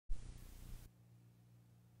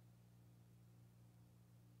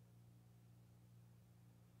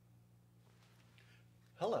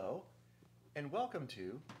Hello, and welcome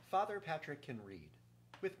to Father Patrick Can Read,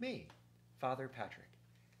 with me, Father Patrick,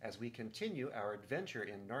 as we continue our adventure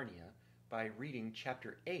in Narnia by reading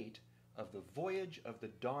Chapter 8 of The Voyage of the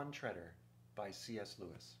Dawn Treader by C.S.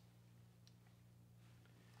 Lewis.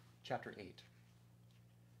 Chapter 8.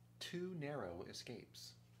 Two Narrow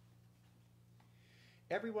Escapes.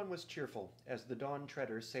 Everyone was cheerful as the Dawn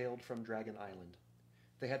Treader sailed from Dragon Island.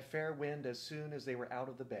 They had fair wind as soon as they were out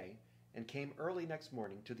of the bay, and came early next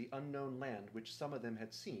morning to the unknown land which some of them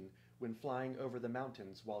had seen when flying over the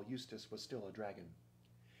mountains while Eustace was still a dragon.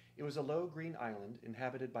 It was a low green island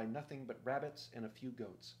inhabited by nothing but rabbits and a few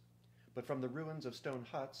goats. But from the ruins of stone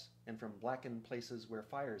huts, and from blackened places where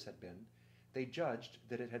fires had been, they judged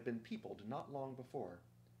that it had been peopled not long before.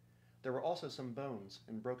 There were also some bones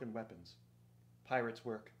and broken weapons. "Pirates'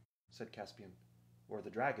 work," said Caspian. "Or the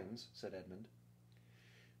dragons," said Edmund.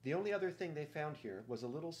 The only other thing they found here was a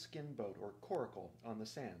little skin boat or coracle on the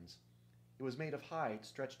sands. It was made of hide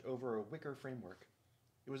stretched over a wicker framework.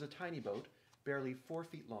 It was a tiny boat, barely 4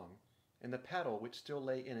 feet long, and the paddle which still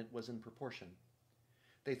lay in it was in proportion.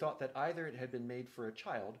 They thought that either it had been made for a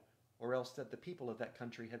child, or else that the people of that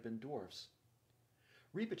country had been dwarfs.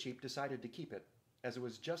 Reepicheep decided to keep it, as it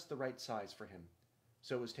was just the right size for him,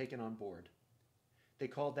 so it was taken on board. They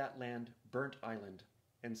called that land Burnt Island,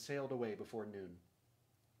 and sailed away before noon.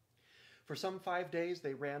 For some 5 days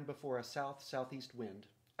they ran before a south-southeast wind,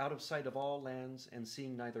 out of sight of all lands and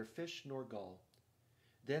seeing neither fish nor gull.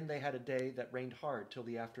 Then they had a day that rained hard till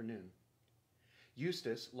the afternoon.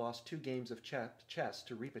 Eustace lost 2 games of chess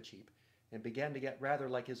to Reepicheep, and began to get rather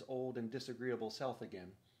like his old and disagreeable self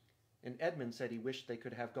again, and Edmund said he wished they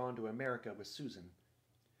could have gone to America with Susan.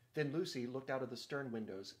 Then Lucy looked out of the stern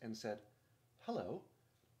windows and said, "Hullo,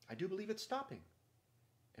 I do believe it's stopping.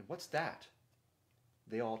 And what's that?"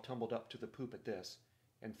 They all tumbled up to the poop at this,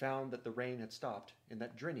 and found that the rain had stopped, and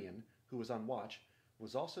that Drinian, who was on watch,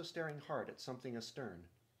 was also staring hard at something astern,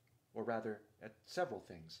 or rather at several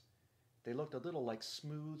things. They looked a little like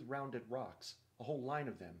smooth, rounded rocks, a whole line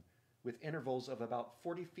of them, with intervals of about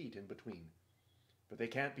 40 feet in between. "But they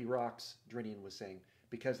can't be rocks," Drinian was saying,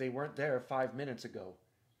 "because they weren't there 5 minutes ago."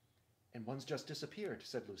 "And one's just disappeared,"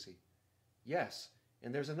 said Lucy. "Yes,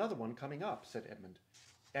 and there's another one coming up," said Edmund.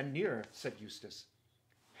 "And nearer," said Eustace.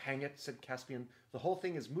 "Hang it," said Caspian, "the whole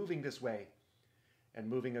thing is moving this way." "And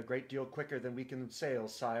moving a great deal quicker than we can sail,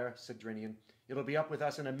 sire," said Drinian. "It'll be up with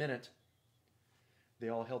us in a minute." They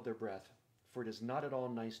all held their breath, for it is not at all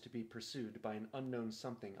nice to be pursued by an unknown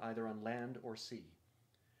something either on land or sea.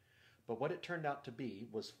 But what it turned out to be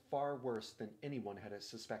was far worse than anyone had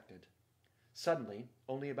suspected. Suddenly,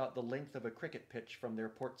 only about the length of a cricket pitch from their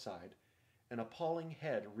port side, an appalling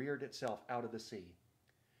head reared itself out of the sea.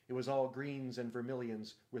 It was all greens and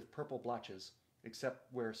vermilions with purple blotches,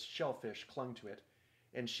 except where shellfish clung to it,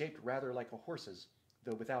 and shaped rather like a horse's,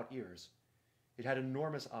 though without ears. It had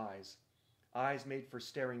enormous eyes made for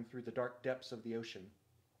staring through the dark depths of the ocean,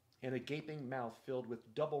 and a gaping mouth filled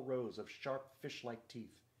with double rows of sharp fish-like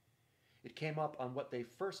teeth. It came up on what they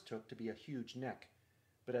first took to be a huge neck,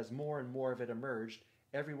 but as more and more of it emerged,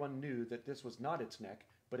 everyone knew that this was not its neck,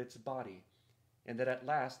 but its body, and that at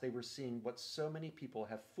last they were seeing what so many people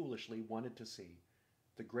have foolishly wanted to see,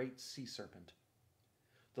 the great sea serpent.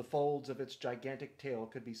 The folds of its gigantic tail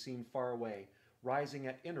could be seen far away, rising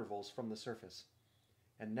at intervals from the surface,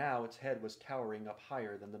 and now its head was towering up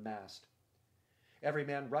higher than the mast. Every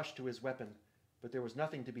man rushed to his weapon, but there was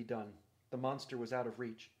nothing to be done. The monster was out of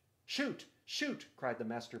reach. "Shoot! Shoot!" cried the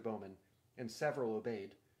master bowman, and several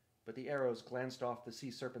obeyed, but the arrows glanced off the sea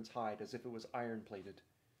serpent's hide as if it was iron-plated.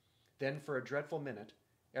 Then for a dreadful minute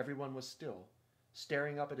everyone was still,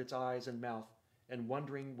 staring up at its eyes and mouth, and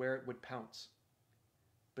wondering where it would pounce.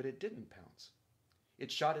 But it didn't pounce.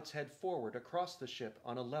 It shot its head forward across the ship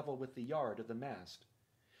on a level with the yard of the mast.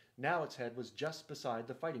 Now its head was just beside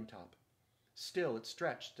the fighting top. Still it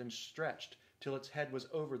stretched and stretched till its head was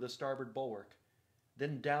over the starboard bulwark.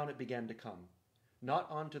 Then down it began to come, not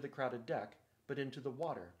onto the crowded deck, but into the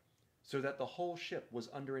water, so that the whole ship was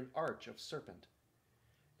under an arch of serpent.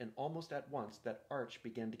 And almost at once that arch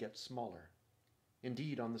began to get smaller.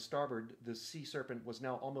 Indeed, on the starboard the sea serpent was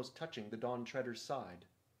now almost touching the Dawn Treader's side.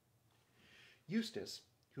 Eustace,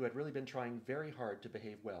 who had really been trying very hard to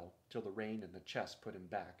behave well, till the rain and the chess put him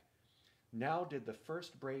back, now did the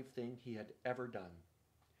first brave thing he had ever done.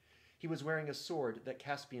 He was wearing a sword that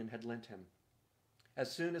Caspian had lent him.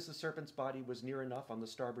 As soon as the serpent's body was near enough on the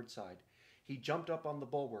starboard side, he jumped up on the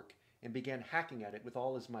bulwark and began hacking at it with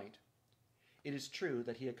all his might. It is true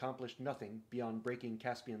that he accomplished nothing beyond breaking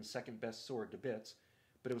Caspian's second-best sword to bits,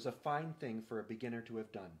 but it was a fine thing for a beginner to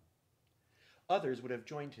have done. Others would have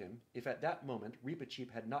joined him if at that moment Reepicheep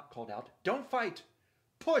had not called out, "Don't fight!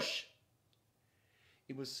 Push!"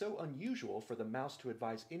 It was so unusual for the mouse to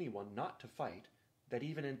advise anyone not to fight that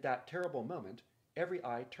even in that terrible moment every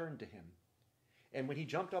eye turned to him. And when he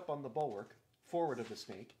jumped up on the bulwark forward of the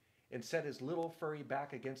snake and set his little furry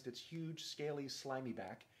back against its huge, scaly, slimy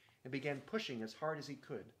back and began pushing as hard as he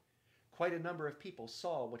could, quite a number of people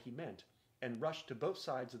saw what he meant and rushed to both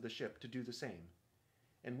sides of the ship to do the same.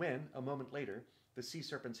 And when, a moment later, the sea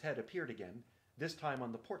serpent's head appeared again, this time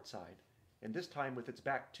on the port side, and this time with its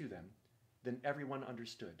back to them, then everyone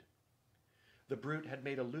understood. The brute had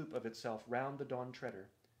made a loop of itself round the Dawn Treader,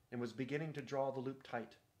 and was beginning to draw the loop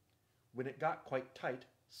tight. When it got quite tight,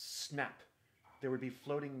 snap! There would be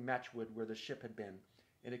floating matchwood where the ship had been,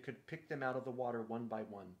 and it could pick them out of the water one by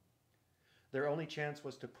one. Their only chance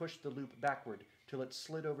was to push the loop backward till it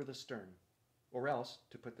slid over the stern, or else,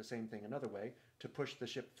 to put the same thing another way, to push the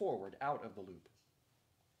ship forward out of the loop.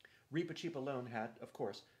 Reepicheep alone had, of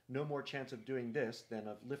course, no more chance of doing this than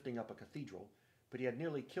of lifting up a cathedral, but he had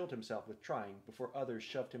nearly killed himself with trying before others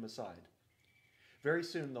shoved him aside. Very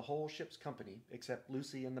soon the whole ship's company, except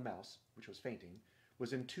Lucy and the mouse, which was fainting,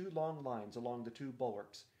 was in 2 long lines along the 2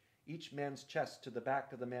 bulwarks, each man's chest to the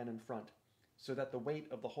back of the man in front, so that the weight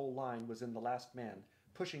of the whole line was in the last man,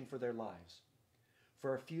 pushing for their lives.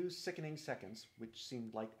 For a few sickening seconds, which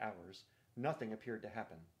seemed like hours, nothing appeared to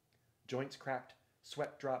happen. Joints cracked,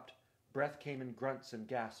 sweat dropped, breath came in grunts and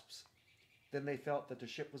gasps. Then they felt that the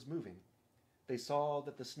ship was moving. They saw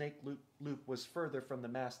that the snake loop was further from the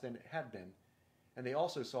mast than it had been, and they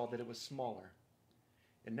also saw that it was smaller.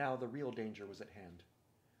 And now the real danger was at hand.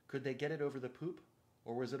 Could they get it over the poop,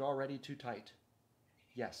 or was it already too tight?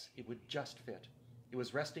 Yes, it would just fit. It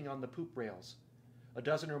was resting on the poop rails. A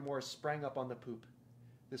dozen or more sprang up on the poop.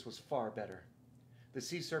 This was far better. The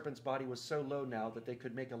sea serpent's body was so low now that they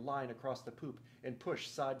could make a line across the poop and push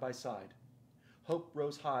side by side. Hope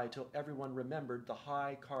rose high till everyone remembered the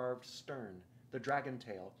high carved stern, the dragon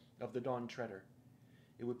tail, of the Dawn Treader.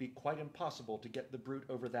 It would be quite impossible to get the brute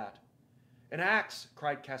over that. "An axe!"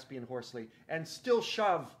 cried Caspian hoarsely, "and still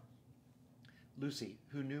shove!" Lucy,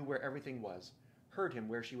 who knew where everything was, heard him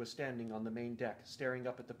where she was standing on the main deck, staring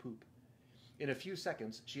up at the poop. In a few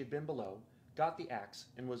seconds she had been below, got the axe,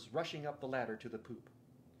 and was rushing up the ladder to the poop.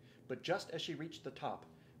 But just as she reached the top,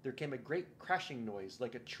 there came a great crashing noise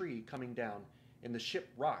like a tree coming down, and the ship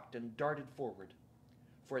rocked and darted forward.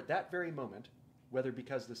 For at that very moment, whether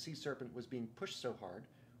because the sea serpent was being pushed so hard,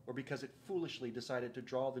 or because it foolishly decided to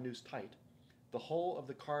draw the noose tight, the whole of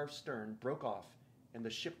the carved stern broke off, and the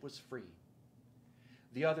ship was free.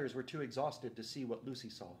 The others were too exhausted to see what Lucy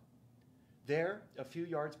saw. There, a few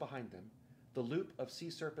yards behind them, the loop of sea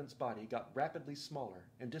serpent's body got rapidly smaller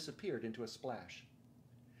and disappeared into a splash.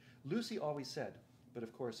 Lucy always said, but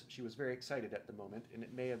of course she was very excited at the moment, and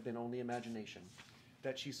it may have been only imagination,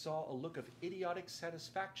 that she saw a look of idiotic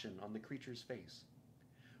satisfaction on the creature's face.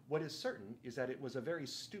 What is certain is that it was a very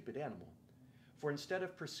stupid animal, for instead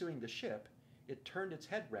of pursuing the ship, it turned its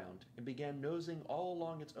head round and began nosing all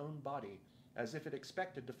along its own body, as if it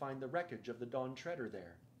expected to find the wreckage of the Dawn Treader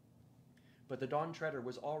there. But the Dawn Treader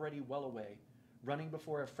was already well away, running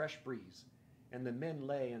before a fresh breeze, and the men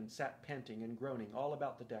lay and sat panting and groaning all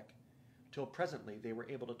about the deck, till presently they were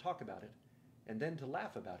able to talk about it, and then to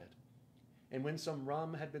laugh about it. And when some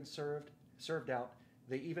rum had been served out,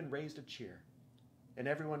 they even raised a cheer, and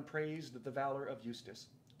everyone praised the valor of Eustace,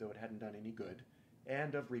 though it hadn't done any good,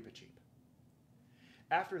 and of Reepicheep.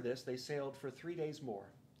 After this they sailed for 3 days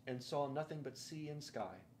more, and saw nothing but sea and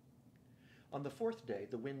sky. On the 4th day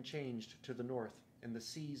the wind changed to the north, and the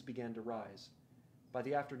seas began to rise. By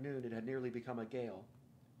the afternoon it had nearly become a gale.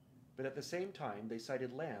 But at the same time they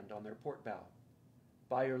sighted land on their port bow.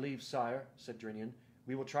 "By your leave, sire," said Drinian,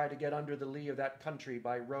 "we will try to get under the lee of that country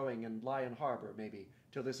by rowing and lie in harbour, maybe,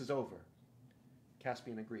 till this is over."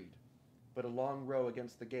 Caspian agreed, but a long row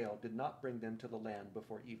against the gale did not bring them to the land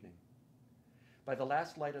before evening. By the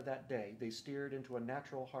last light of that day they steered into a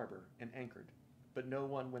natural harbour and anchored, but no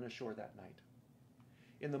one went ashore that night.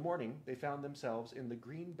 In the morning they found themselves in the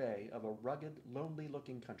green bay of a rugged,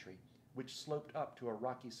 lonely-looking country, which sloped up to a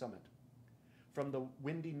rocky summit. From the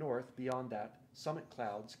windy north beyond that, summit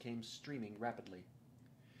clouds came streaming rapidly.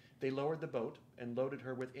 They lowered the boat and loaded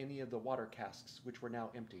her with any of the water casks, which were now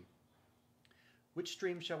empty. "Which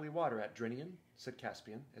stream shall we water at, Drinian?" said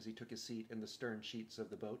Caspian, as he took his seat in the stern sheets of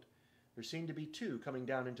the boat. "There seem to be 2 coming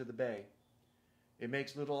down into the bay." "It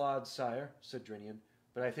makes little odds, sire," said Drinian,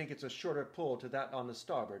 "but I think it's a shorter pull to that on the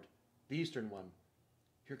starboard, the eastern one."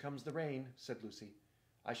 "Here comes the rain," said Lucy.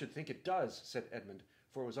 "I should think it does," said Edmund,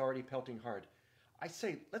 for it was already pelting hard. "I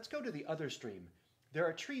say, let's go to the other stream. There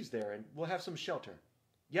are trees there, and we'll have some shelter.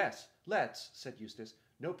 Yes, let's, said Eustace.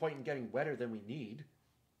 No point in getting wetter than we need.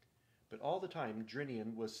 But all the time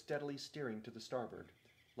Drinian was steadily steering to the starboard,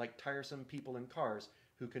 like tiresome people in cars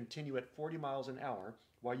who continue at 40 miles an hour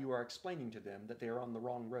while you are explaining to them that they are on the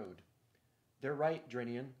wrong road. They're right,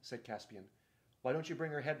 Drinian, said Caspian. Why don't you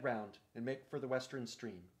bring her head round and make for the western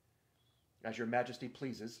stream? As your majesty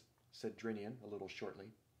pleases, said Drinian a little shortly.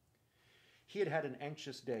 He had had an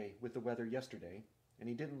anxious day with the weather yesterday, and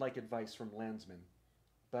he didn't like advice from landsmen.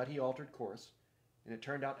 But he altered course, and it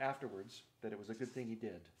turned out afterwards that it was a good thing he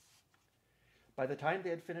did. By the time they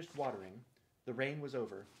had finished watering, the rain was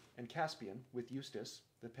over, and Caspian, with Eustace,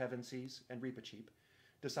 the Pevensies, and Reepicheep,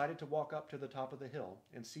 decided to walk up to the top of the hill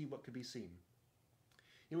and see what could be seen.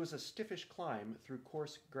 It was a stiffish climb through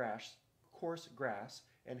coarse grass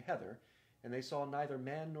and heather, and they saw neither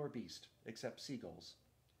man nor beast, except seagulls.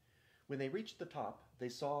 When they reached the top, they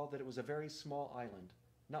saw that it was a very small island,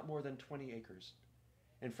 not more than 20 acres.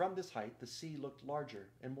 And from this height the sea looked larger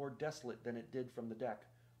and more desolate than it did from the deck,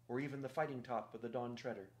 or even the fighting top of the Dawn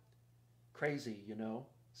Treader. Crazy, you know,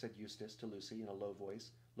 said Eustace to Lucy in a low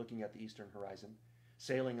voice, looking at the eastern horizon,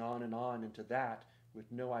 sailing on into that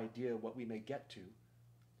with no idea what we may get to.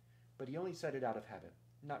 But he only said it out of habit,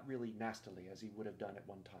 not really nastily as he would have done at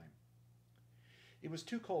one time. It was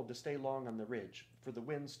too cold to stay long on the ridge, for the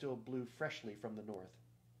wind still blew freshly from the north.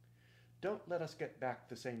 Don't let us get back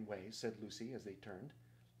the same way, said Lucy as they turned.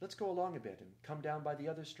 Let's go along a bit and come down by the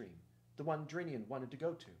other stream, the one Drinian wanted to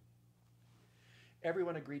go to.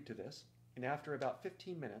 Everyone agreed to this, and after about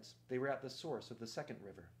 15 minutes they were at the source of the second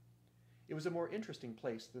river. It was a more interesting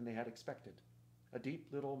place than they had expected, a deep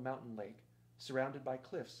little mountain lake, surrounded by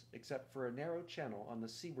cliffs except for a narrow channel on the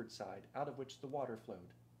seaward side out of which the water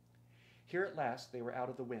flowed. Here at last they were out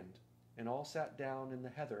of the wind, and all sat down in the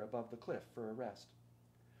heather above the cliff for a rest.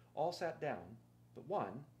 All sat down, but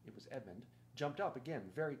one, it was Edmund, jumped up again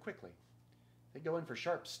very quickly. They go in for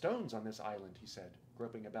sharp stones on this island, he said,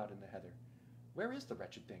 groping about in the heather. Where is the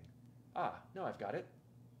wretched thing? Ah, now I've got it.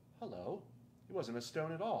 Hullo, it wasn't a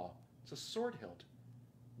stone at all. It's a sword hilt.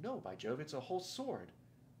 No, by Jove, it's a whole sword.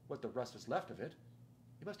 What the rust is left of it.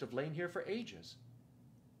 It must have lain here for ages.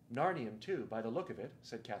 Narnian, too, by the look of it,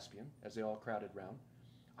 said Caspian, as they all crowded round.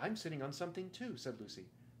 I'm sitting on something, too, said Lucy.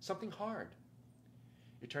 Something hard.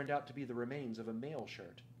 It turned out to be the remains of a mail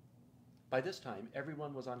shirt. By this time,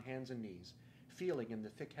 everyone was on hands and knees, feeling in the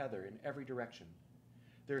thick heather in every direction.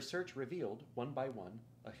 Their search revealed, one by one,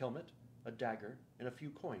 a helmet, a dagger, and a few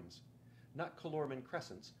coins. Not Calorman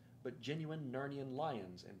crescents, but genuine Narnian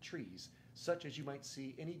lions and trees, such as you might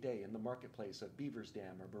see any day in the marketplace of Beaver's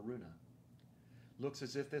Dam or Baruna. Looks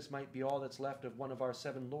as if this might be all that's left of one of our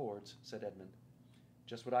 7 lords, said Edmund.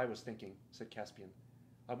 Just what I was thinking, said Caspian.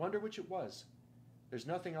 I wonder which it was. There's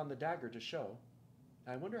nothing on the dagger to show.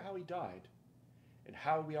 I wonder how he died. And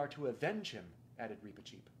how we are to avenge him, added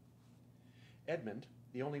Reepicheep. Edmund,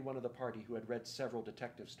 the only one of the party who had read several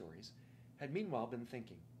detective stories, had meanwhile been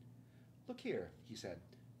thinking. Look here, he said.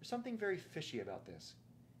 There's something very fishy about this.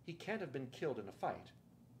 He can't have been killed in a fight.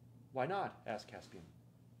 Why not? Asked Caspian.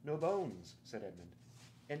 No bones, said Edmund.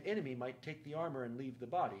 An enemy might take the armor and leave the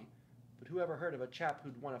body, but who ever heard of a chap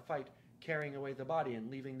who'd won a fight carrying away the body and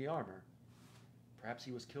leaving the armor? Perhaps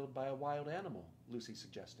he was killed by a wild animal, Lucy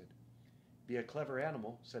suggested. Be a clever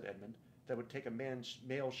animal, said Edmund, that would take a man's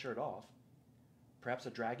mail shirt off. Perhaps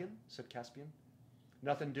a dragon, said Caspian.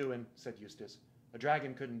 Nothing doing, said Eustace. A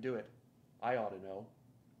dragon couldn't do it. I ought to know.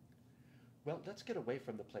 Well, let's get away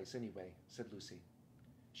from the place anyway, said Lucy.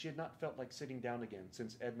 She had not felt like sitting down again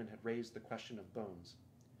since Edmund had raised the question of bones.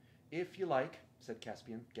 If you like, said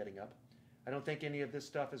Caspian, getting up. I don't think any of this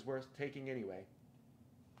stuff is worth taking anyway.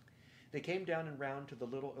 They came down and round to the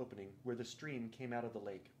little opening where the stream came out of the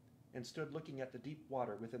lake, and stood looking at the deep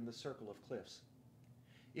water within the circle of cliffs.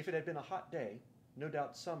 If it had been a hot day, no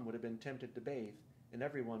doubt some would have been tempted to bathe, and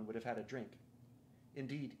everyone would have had a drink.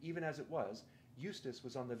 Indeed, even as it was, Eustace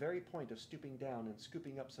was on the very point of stooping down and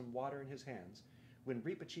scooping up some water in his hands, when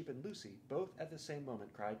Reepicheep and Lucy, both at the same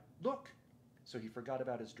moment, cried, Look! So he forgot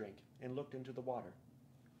about his drink, and looked into the water.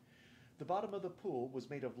 The bottom of the pool was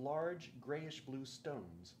made of large, grayish-blue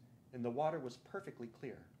stones, and the water was perfectly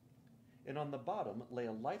clear. And on the bottom lay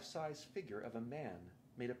a life-size figure of a man,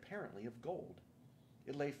 made apparently of gold.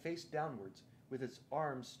 It lay face downwards, with its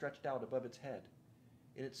arms stretched out above its head.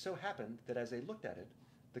 And it so happened that as they looked at it,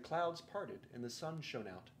 the clouds parted and the sun shone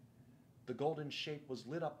out. The golden shape was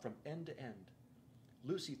lit up from end to end.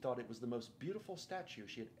 Lucy thought it was the most beautiful statue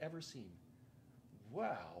she had ever seen.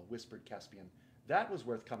 Wow, whispered Caspian, that was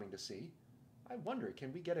worth coming to see. I wonder,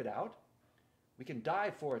 can we get it out? We can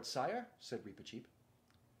die for it, sire, said Reepicheep.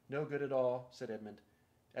 No good at all, said Edmund.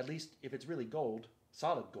 At least, if it's really gold,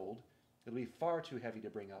 solid gold, it'll be far too heavy to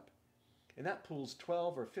bring up. And that pool's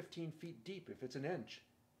 12 or 15 feet deep if it's an inch.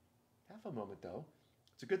 Half a moment, though.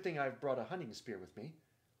 It's a good thing I've brought a hunting spear with me.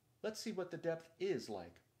 Let's see what the depth is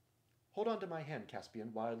like. Hold on to my hand, Caspian,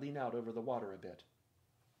 while I lean out over the water a bit.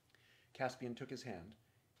 Caspian took his hand,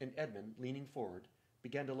 and Edmund, leaning forward,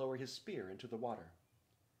 began to lower his spear into the water.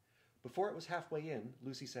 Before it was halfway in,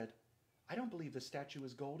 Lucy said, I don't believe the statue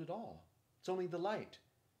is gold at all. It's only the light.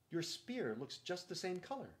 Your spear looks just the same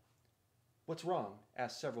color. What's wrong?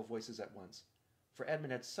 Asked several voices at once, for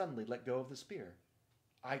Edmund had suddenly let go of the spear.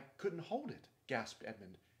 I couldn't hold it, gasped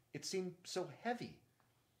Edmund. It seemed so heavy.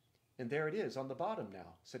 And there it is on the bottom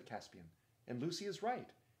now, said Caspian. And Lucy is right.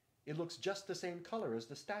 It looks just the same color as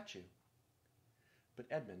the statue. But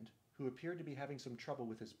Edmund, who appeared to be having some trouble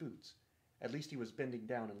with his boots, at least he was bending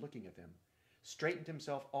down and looking at them, straightened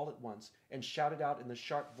himself all at once and shouted out in the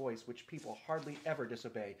sharp voice which people hardly ever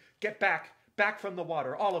disobey, Get back! Back from the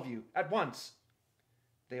water, all of you, at once!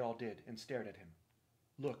 They all did, and stared at him.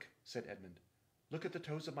 Look, said Edmund. Look at the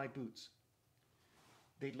toes of my boots.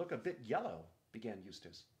 They look a bit yellow, began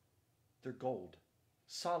Eustace. They're gold.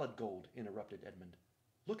 Solid gold, interrupted Edmund.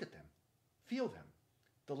 Look at them. Feel them.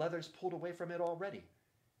 The leather's pulled away from it already,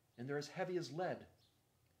 and they're as heavy as lead.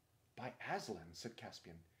 By Aslan, said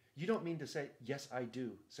Caspian. You don't mean to say... Yes, I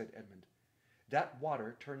do, said Edmund. That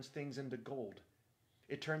water turns things into gold.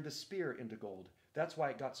 It turned the spear into gold. That's why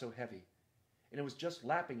it got so heavy. And it was just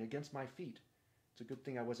lapping against my feet. It's a good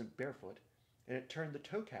thing I wasn't barefoot. And it turned the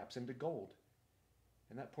toe caps into gold.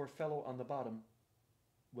 And that poor fellow on the bottom,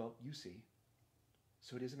 well, you see.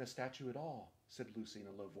 So it isn't a statue at all, said Lucy in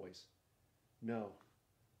a low voice. No,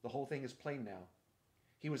 the whole thing is plain now.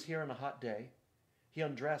 He was here on a hot day. He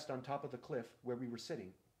undressed on top of the cliff where we were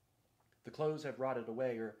sitting. The clothes have rotted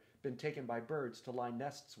away or been taken by birds to line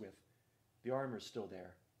nests with. The armor's still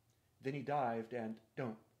there. Then he dived and...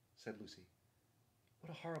 Don't, said Lucy.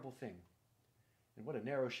 What a horrible thing. And what a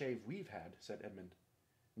narrow shave we've had, said Edmund.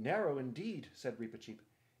 Narrow indeed, said Reepicheep.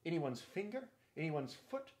 Anyone's finger, anyone's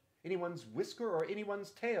foot, anyone's whisker, or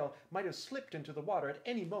anyone's tail might have slipped into the water at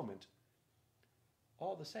any moment.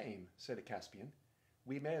 All the same, said a Caspian,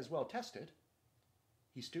 we may as well test it.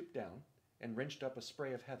 He stooped down and wrenched up a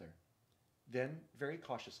spray of heather. Then, very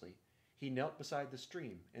cautiously, he knelt beside the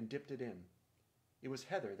stream and dipped it in. It was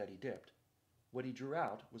heather that he dipped. What he drew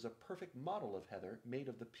out was a perfect model of heather made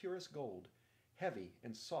of the purest gold, heavy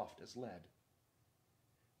and soft as lead.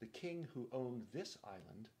 The king who owned this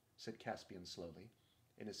island, said Caspian slowly,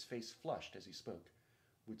 and his face flushed as he spoke,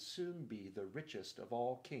 would soon be the richest of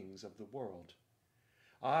all kings of the world.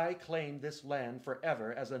 I claim this land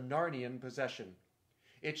forever as a Narnian possession.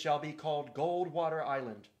 It shall be called Goldwater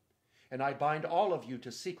Island, and I bind all of you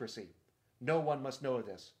to secrecy. No one must know of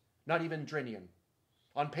this, not even Drinian.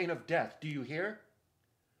 On pain of death, do you hear?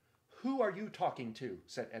 Who are you talking to?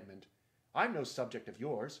 Said Edmund. I'm no subject of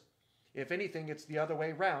yours. If anything, it's the other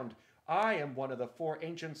way round. I am one of the 4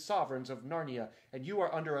 ancient sovereigns of Narnia, and you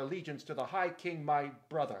are under allegiance to the High King, my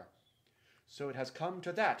brother. So it has come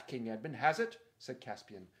to that, King Edmund, has it? Said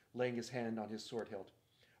Caspian, laying his hand on his sword hilt.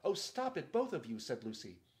 Oh, stop it, both of you, said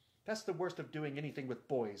Lucy. That's the worst of doing anything with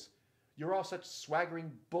boys. You're all such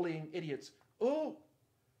swaggering, bullying idiots. Oh!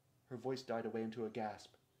 Her voice died away into a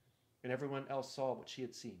gasp, and everyone else saw what she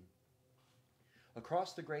had seen.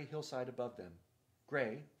 Across the gray hillside above them,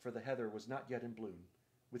 gray, for the heather was not yet in bloom,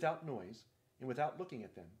 without noise, and without looking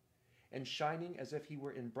at them, and shining as if he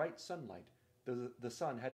were in bright sunlight, the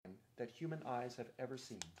sun had been that human eyes have ever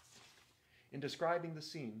seen. In describing the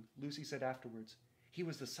scene, Lucy said afterwards, he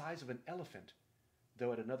was the size of an elephant,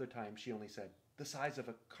 though at another time she only said, the size of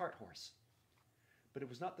a cart horse. But it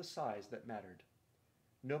was not the size that mattered.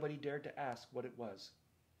 Nobody dared to ask what it was.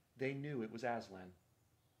 They knew it was Aslan.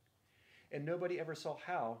 And nobody ever saw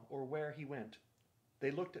how or where he went.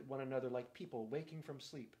 They looked at one another like people waking from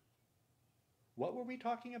sleep. What were we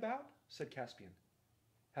talking about? Said Caspian.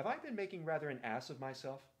 Have I been making rather an ass of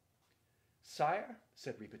myself? Sire,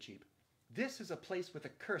 said Reepicheep, this is a place with a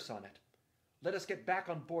curse on it. Let us get back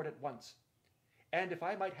on board at once. And if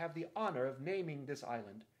I might have the honor of naming this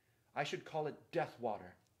island, I should call it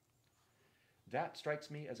Deathwater. That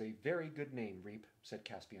strikes me as a very good name, Reep, said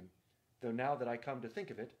Caspian, though now that I come to think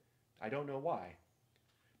of it, I don't know why.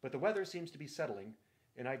 But the weather seems to be settling,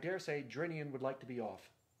 and I dare say Drinian would like to be off.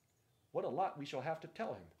 What a lot we shall have to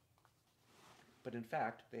tell him. But in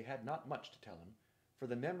fact, they had not much to tell him, for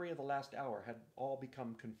the memory of the last hour had all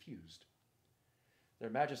become confused. Their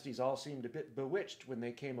Majesties all seemed a bit bewitched when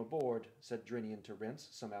they came aboard, said Drinian to Rhys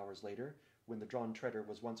some hours later, when the Drawn Treader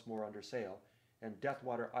was once more under sail, and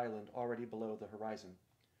Deathwater Island already below the horizon.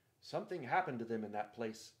 Something happened to them in that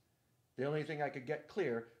place. The only thing I could get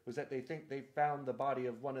clear was that they think they've found the body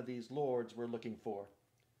of one of these lords we're looking for."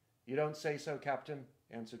 "You don't say so, Captain,"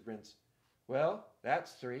 answered Rince. "Well,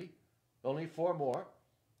 that's 3. Only 4 more.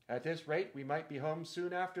 At this rate, we might be home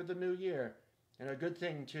soon after the new year. And a good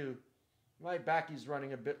thing, too. My baccy's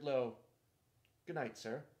running a bit low. Good night,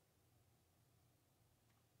 sir."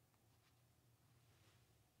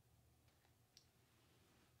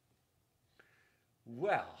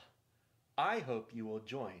 Well, I hope you will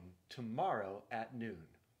join tomorrow at noon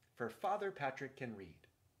for Father Patrick Can Read,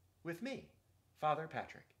 with me, Father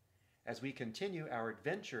Patrick, as we continue our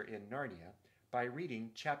adventure in Narnia by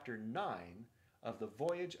reading Chapter 9 of The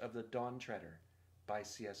Voyage of the Dawn Treader by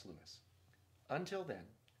C.S. Lewis. Until then,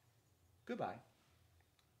 goodbye.